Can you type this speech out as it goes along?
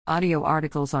Audio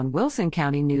articles on Wilson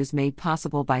County News made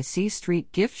possible by C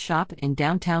Street Gift Shop in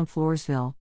downtown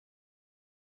Floresville.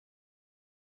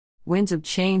 Winds of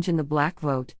change in the Black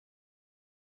vote.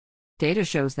 Data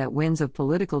shows that winds of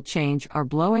political change are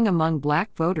blowing among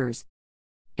Black voters.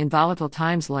 In volatile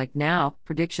times like now,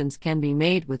 predictions can be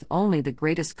made with only the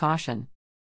greatest caution.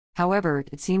 However,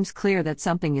 it seems clear that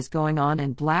something is going on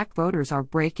and Black voters are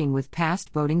breaking with past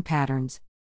voting patterns.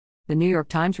 The New York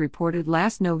Times reported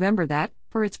last November that,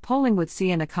 for its polling with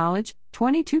Siena College,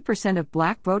 22% of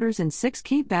Black voters in 6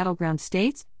 key battleground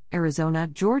states, Arizona,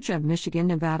 Georgia, Michigan,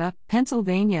 Nevada,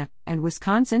 Pennsylvania, and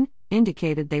Wisconsin,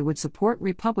 indicated they would support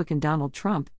Republican Donald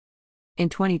Trump. In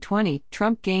 2020,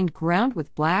 Trump gained ground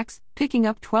with Blacks, picking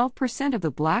up 12% of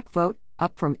the Black vote,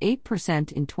 up from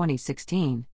 8% in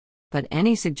 2016. But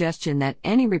any suggestion that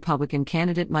any Republican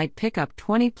candidate might pick up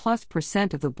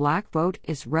 20+% of the Black vote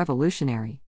is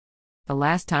revolutionary. The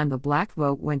last time the Black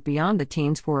vote went beyond the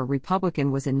teens for a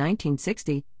Republican was in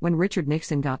 1960, when Richard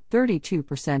Nixon got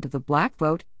 32% of the Black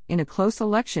vote. In a close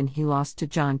election he lost to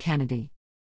John Kennedy.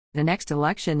 The next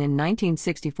election in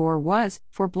 1964 was,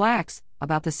 for Blacks,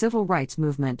 about the civil rights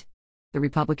movement. The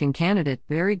Republican candidate,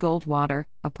 Barry Goldwater,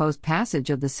 opposed passage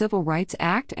of the Civil Rights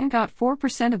Act and got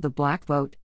 4% of the Black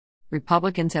vote.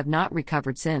 Republicans have not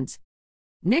recovered since.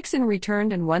 Nixon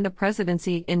returned and won the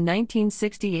presidency in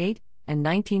 1968 and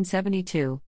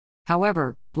 1972.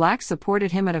 However, Blacks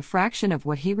supported him at a fraction of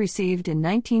what he received in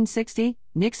 1960,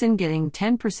 Nixon getting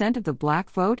 10% of the Black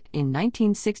vote in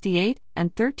 1968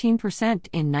 and 13%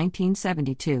 in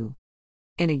 1972.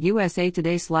 In a USA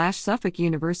Today/Suffolk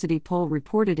University poll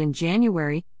reported in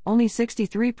January, only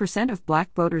 63% of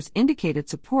Black voters indicated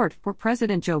support for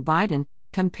President Joe Biden,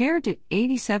 compared to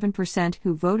 87%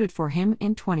 who voted for him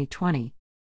in 2020.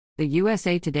 The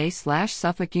USA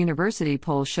Today/Suffolk University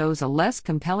poll shows a less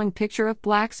compelling picture of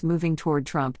Blacks moving toward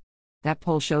Trump. That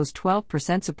poll shows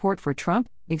 12% support for Trump,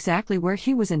 exactly where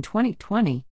he was in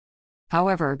 2020.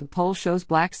 However, the poll shows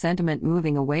Black sentiment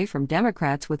moving away from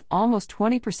Democrats, with almost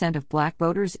 20% of Black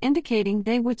voters indicating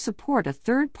they would support a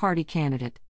third-party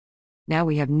candidate. Now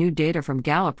we have new data from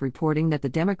Gallup reporting that the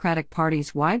Democratic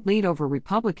Party's wide lead over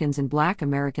Republicans in Black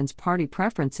Americans' party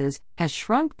preferences has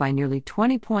shrunk by nearly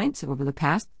 20 points over the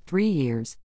past 3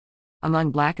 years.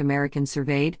 Among Black Americans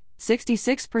surveyed,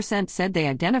 66% said they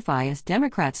identify as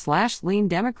Democrat/lean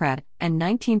Democrat and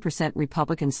 19%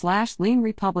 Republican/lean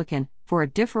Republican, for a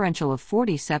differential of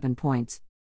 47 points.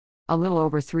 A little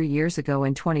over 3 years ago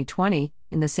in 2020,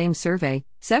 in the same survey,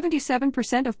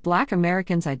 77% of Black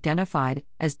Americans identified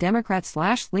as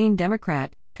Democrat/lean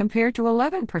Democrat, compared to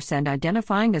 11%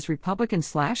 identifying as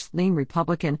Republican/lean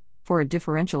Republican, for a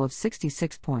differential of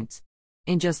 66 points.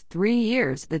 In just 3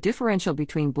 years, the differential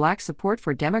between Black support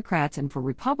for Democrats and for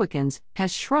Republicans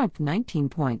has shrunk 19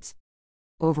 points.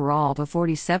 Overall, the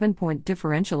 47-point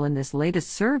differential in this latest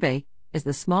survey is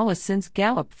the smallest since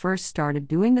Gallup first started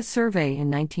doing the survey in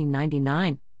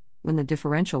 1999, when the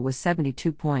differential was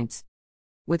 72 points.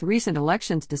 With recent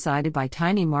elections decided by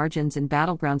tiny margins in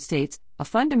battleground states, a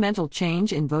fundamental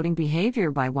change in voting behavior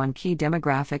by one key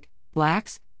demographic,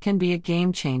 Blacks, can be a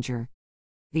game changer.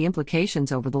 The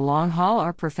implications over the long haul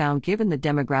are profound given the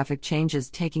demographic changes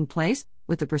taking place,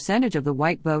 with the percentage of the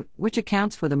white vote, which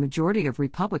accounts for the majority of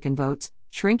Republican votes,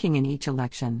 shrinking in each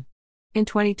election. In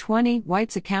 2020,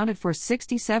 whites accounted for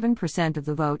 67% of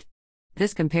the vote.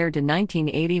 This compared to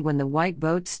 1980 when the white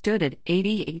vote stood at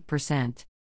 88%.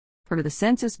 Per the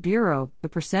Census Bureau, the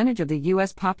percentage of the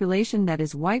U.S. population that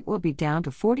is white will be down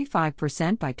to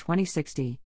 45% by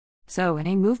 2060. So,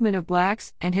 any movement of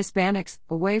Blacks and Hispanics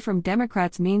away from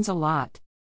Democrats means a lot.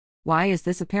 Why is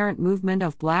this apparent movement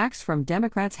of Blacks from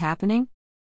Democrats happening?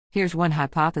 Here's one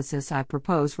hypothesis I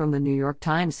propose from the New York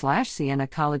Times/Siena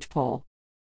College poll.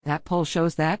 That poll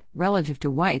shows that, relative to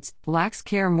whites, Blacks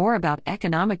care more about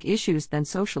economic issues than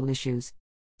social issues.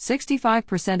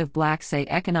 65% of Blacks say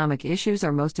economic issues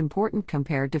are most important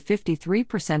compared to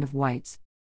 53% of whites.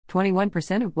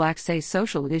 21% of Blacks say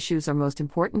social issues are most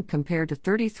important compared to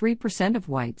 33% of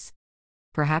whites.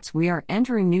 Perhaps we are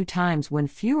entering new times when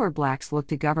fewer Blacks look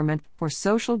to government for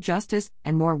social justice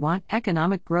and more want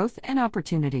economic growth and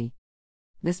opportunity.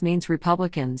 This means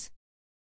Republicans,